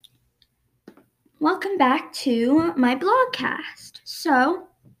Welcome back to my blogcast. So,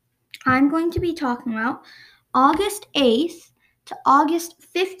 I'm going to be talking about August 8th to August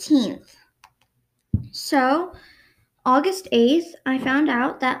 15th. So, August 8th, I found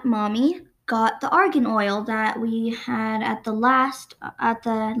out that Mommy got the argan oil that we had at the last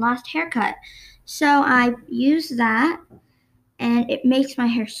haircut. So, I used that and it makes my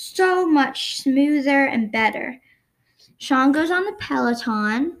hair so much smoother and better. Sean goes on the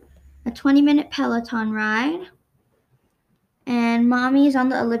Peloton, a 20-minute Peloton ride. And Mommy's on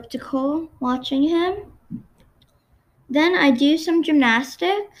the elliptical watching him. Then I do some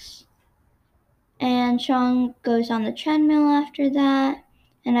gymnastics, and Sean goes on the treadmill after that,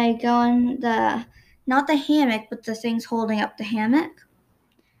 and I go on not the hammock, but the things holding up the hammock.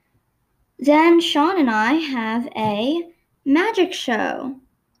 Then Sean and I have a magic show.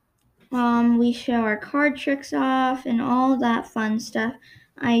 We show our card tricks off and all that fun stuff.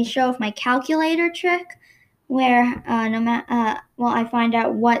 I show off my calculator trick, where I find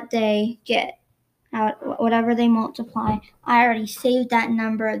out what they get, whatever they multiply. I already saved that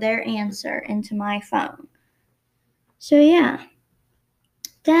number, their answer, into my phone. So yeah.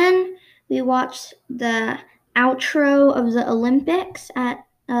 Then we watch the outro of the Olympics at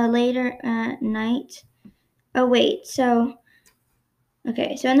later night. Oh wait, so in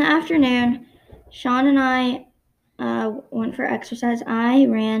the afternoon, Sean and I went for exercise. I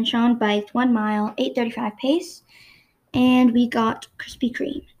ran. Sean biked 1 mile, 8:35 pace, and we got Krispy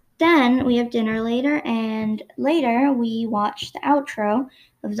Kreme. Then we have dinner later, and later we watch the outro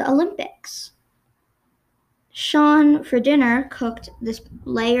of the Olympics. Sean, for dinner, cooked this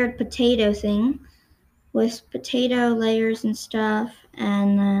layered potato thing with potato layers and stuff,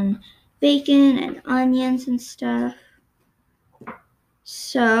 and then bacon and onions and stuff.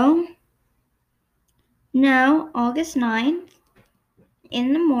 So, now, August 9th,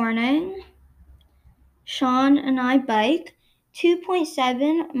 in the morning, Sean and I bike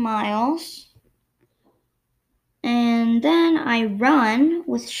 2.7 miles. And then I run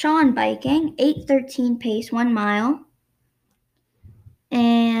with Sean biking, 8:13 pace, 1 mile.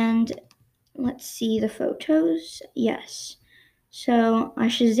 And let's see the photos. Yes. So I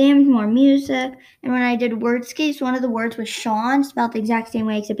Shazammed more music. And when I did wordscapes, one of the words was Sean, spelled the exact same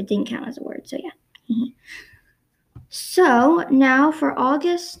way, except it didn't count as a word. So yeah. So now for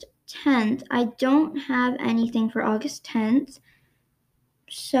August 10th, I don't have anything for August 10th.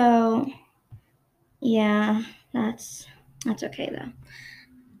 So yeah, that's okay though.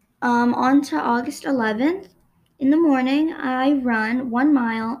 On to August 11th. In the morning, I run 1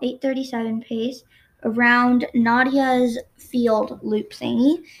 mile, 8:37 pace, around Nadia's field loop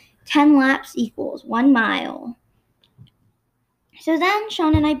thingy. 10 laps equals 1 mile. So then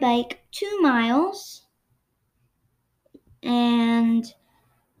Sean and I bike 2 miles. And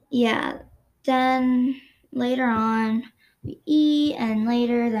yeah, then later on we eat, and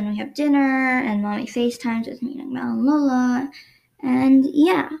later then we have dinner, and Mommy FaceTimes with me and Mel and Lola. And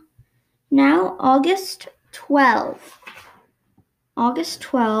yeah. Now, August 12th.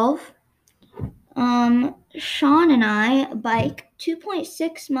 Sean and I bike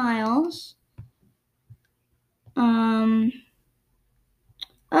 2.6 miles.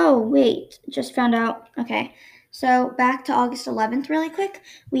 Oh, wait, just found out. Okay, so back to August 11th really quick.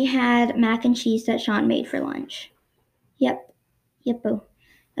 We had mac and cheese that Sean made for lunch. Yep-o.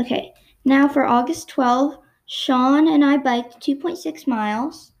 Okay, now for August 12th, Sean and I biked 2.6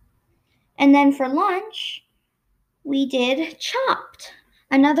 miles. And then for lunch, we did Chopped,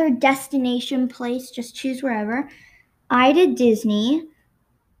 another destination place, just choose wherever. I did Disney.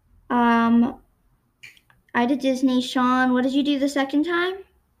 Sean, what did you do the second time?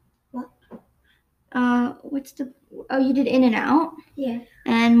 What? You did In-N-Out? Yeah.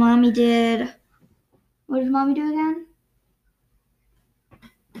 And Mommy did, what did Mommy do again?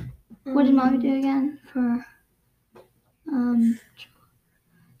 What did Mommy do again for,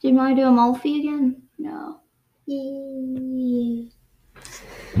 did Mommy do Amalfi again? No. Yeah.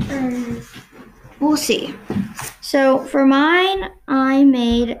 We'll see. So for mine, I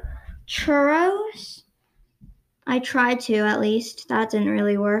made churros. I tried to, at least. That didn't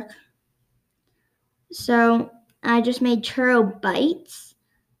really work. So I just made churro bites.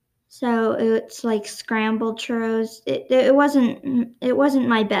 So it's like scrambled churros. It wasn't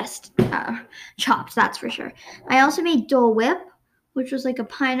my best chops, that's for sure. I also made Dole Whip, which was like a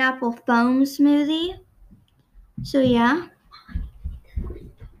pineapple foam smoothie. So yeah.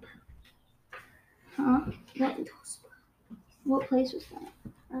 Huh? What place was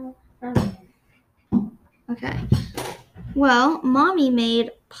that? Okay. Well, Mommy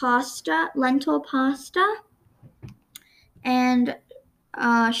made lentil pasta, and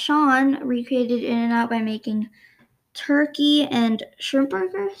Sean recreated In-N-Out by making turkey and shrimp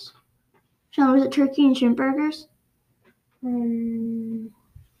burgers. Sean, was it turkey and shrimp burgers?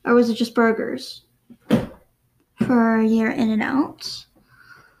 Or was it just burgers for your In-N-Outs?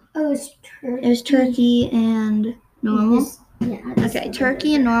 Oh, it was turkey. It was turkey and normal. Yeah. Okay,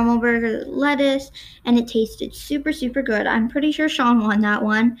 turkey and normal burger, lettuce, and it tasted super, super good. I'm pretty sure Sean won that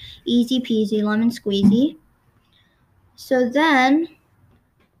one. Easy peasy, lemon squeezy. So then,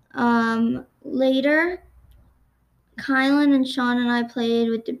 later, Kylan and Sean and I played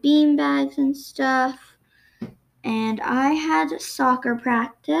with the bean bags and stuff. And I had soccer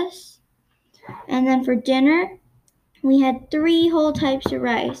practice. And then for dinner, we had 3 whole types of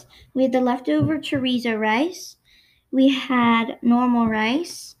rice. We had the leftover chorizo rice, we had normal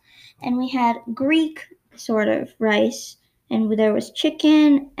rice, and we had Greek sort of rice. And there was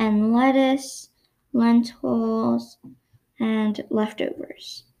chicken and lettuce, lentils, and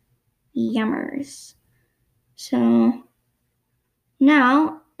leftovers. Yummers. So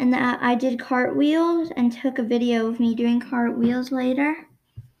now, and I did cartwheels and took a video of me doing cartwheels later.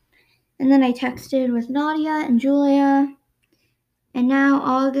 And then I texted with Nadia and Julia. And now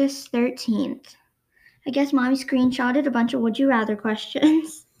August 13th. I guess Mommy screenshotted a bunch of Would You Rather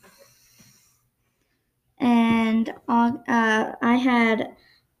questions. And I had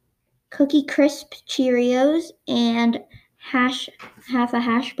Cookie Crisp Cheerios and half a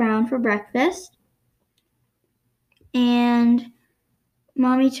hash brown for breakfast. And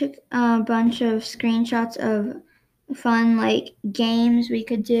Mommy took a bunch of screenshots of fun like games we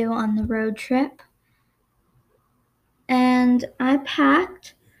could do on the road trip. And I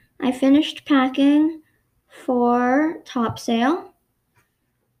finished packing for topsail.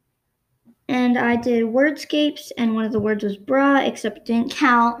 And I did wordscapes, and one of the words was bruh, except it didn't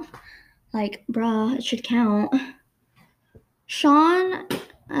count. Like, bruh, it should count. Sean,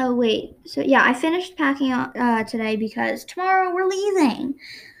 I finished packing today because tomorrow we're leaving.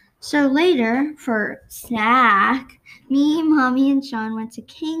 So later, for snack, me, Mommy, and Sean went to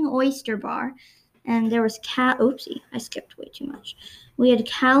King Oyster Bar, and there was oopsie, I skipped way too much. We had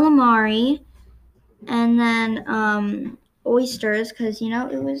calamari, and then oysters, because,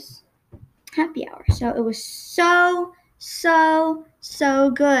 it was happy hour. So it was so, so,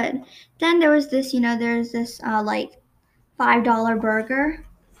 so good. Then there was this, there's this, like, $5 burger,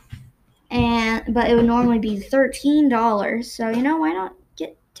 but it would normally be $13. So, why not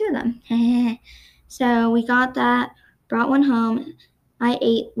get 2 of them? So we got that, brought one home.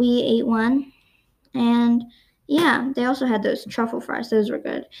 We ate one, and yeah, they also had those truffle fries. Those were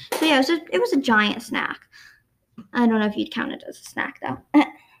good. So yeah, it was a giant snack. I don't know if you'd count it as a snack though.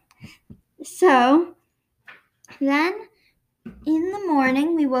 So then in the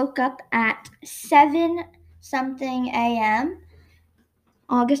morning, we woke up at 7 something a.m.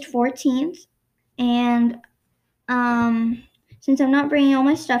 August 14th, and since I'm not bringing all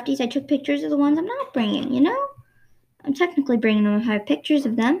my stuffies, I took pictures of the ones I'm not bringing, I'm technically bringing them if I have pictures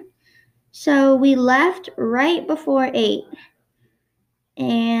of them. So we left right before 8,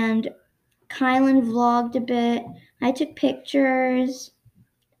 and Kylan vlogged a bit. I took pictures,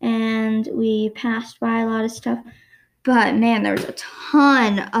 and we passed by a lot of stuff. But man, there was a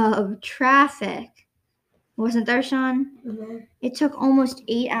ton of traffic. Wasn't there, Sean? Mm-hmm. It took almost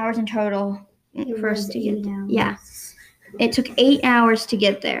 8 hours in total for us to get there. Yeah. It took 8 hours to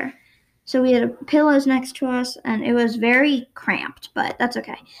get there. So we had pillows next to us, and it was very cramped, but that's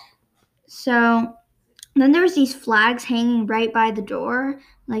okay. So then there was these flags hanging right by the door,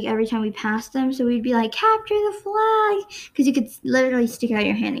 like every time we passed them. So we'd be like, capture the flag, because you could literally stick out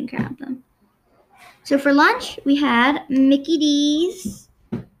your hand and grab them. So for lunch, we had Mickey D's.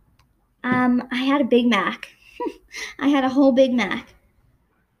 I had a Big Mac. I had a whole Big Mac.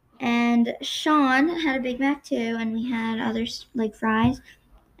 And Sean had a Big Mac too, and we had others like fries.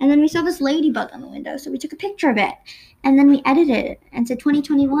 And then we saw this ladybug on the window, so we took a picture of it. And then we edited it and said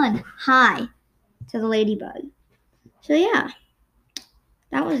 2021, hi, to the ladybug. So yeah,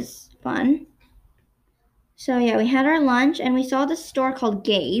 that was fun. So yeah, we had our lunch, and we saw this store called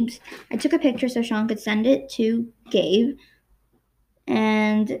Gabe's. I took a picture so Sean could send it to Gabe.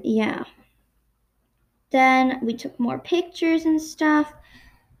 And yeah. Then we took more pictures and stuff.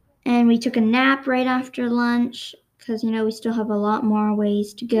 And we took a nap right after lunch because, we still have a lot more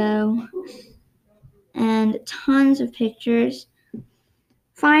ways to go. And tons of pictures.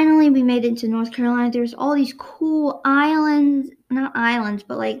 Finally, we made it to North Carolina. There's all these cool islands, not islands,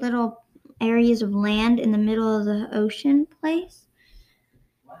 but like little areas of land in the middle of the ocean place.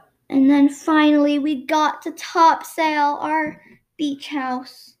 And then finally, we got to Topsail, our beach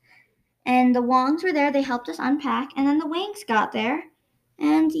house. And the Wongs were there. They helped us unpack. And then the Wangs got there.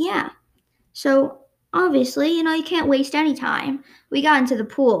 And yeah, so obviously, you can't waste any time. We got into the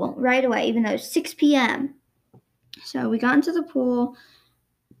pool right away, even though it's 6 p.m. So we got into the pool,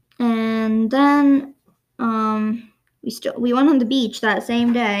 and then we went on the beach that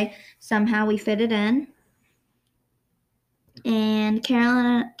same day. Somehow we fit it in. And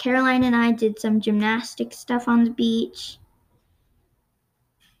Caroline and I did some gymnastic stuff on the beach.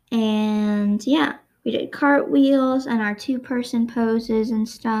 And yeah, we did cartwheels and our two-person poses and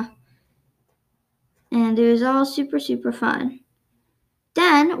stuff. And it was all super, super fun.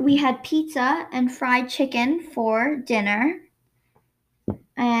 Then we had pizza and fried chicken for dinner.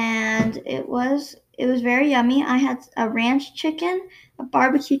 And it was very yummy. I had a ranch chicken, a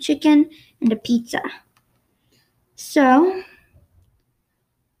barbecue chicken, and a pizza. So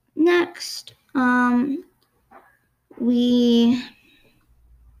next, let's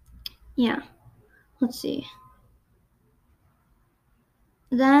see.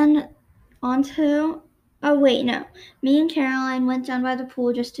 Then oh wait, no. Me and Caroline went down by the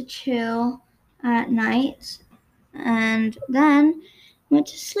pool just to chill at night, and then went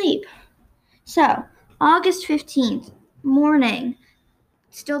to sleep. So, August 15th, morning.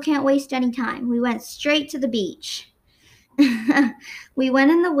 Still can't waste any time. We went straight to the beach. We went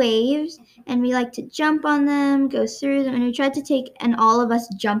in the waves, and we like to jump on them, go through them, and we tried to take an all of us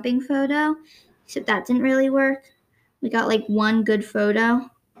jumping photo, except that didn't really work. We got like one good photo,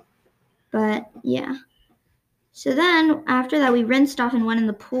 but yeah. So then, after that, we rinsed off and went in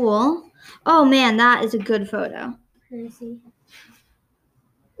the pool. Oh man, that is a good photo. Let me see.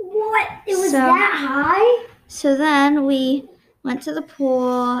 What? It was that high? So then we went to the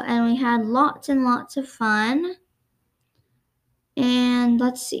pool and we had lots and lots of fun. And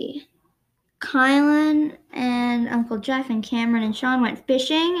let's see. Kylan and Uncle Jeff and Cameron and Sean went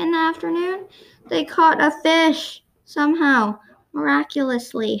fishing in the afternoon. They caught a fish somehow,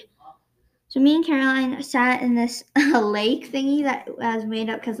 miraculously. So me and Caroline sat in this lake thingy that was made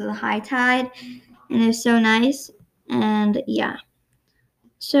up because of the high tide, and it was so nice. And yeah,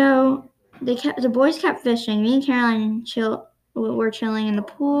 so the boys kept fishing. Me and Caroline were chilling in the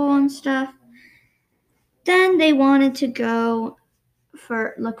pool and stuff. Then they wanted to go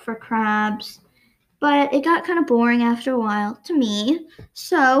look for crabs, but it got kind of boring after a while to me.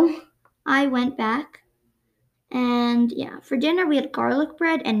 So I went back. And yeah, for dinner we had garlic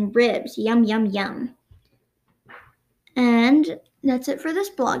bread and ribs. Yum, yum, yum. And that's it for this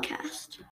blogcast.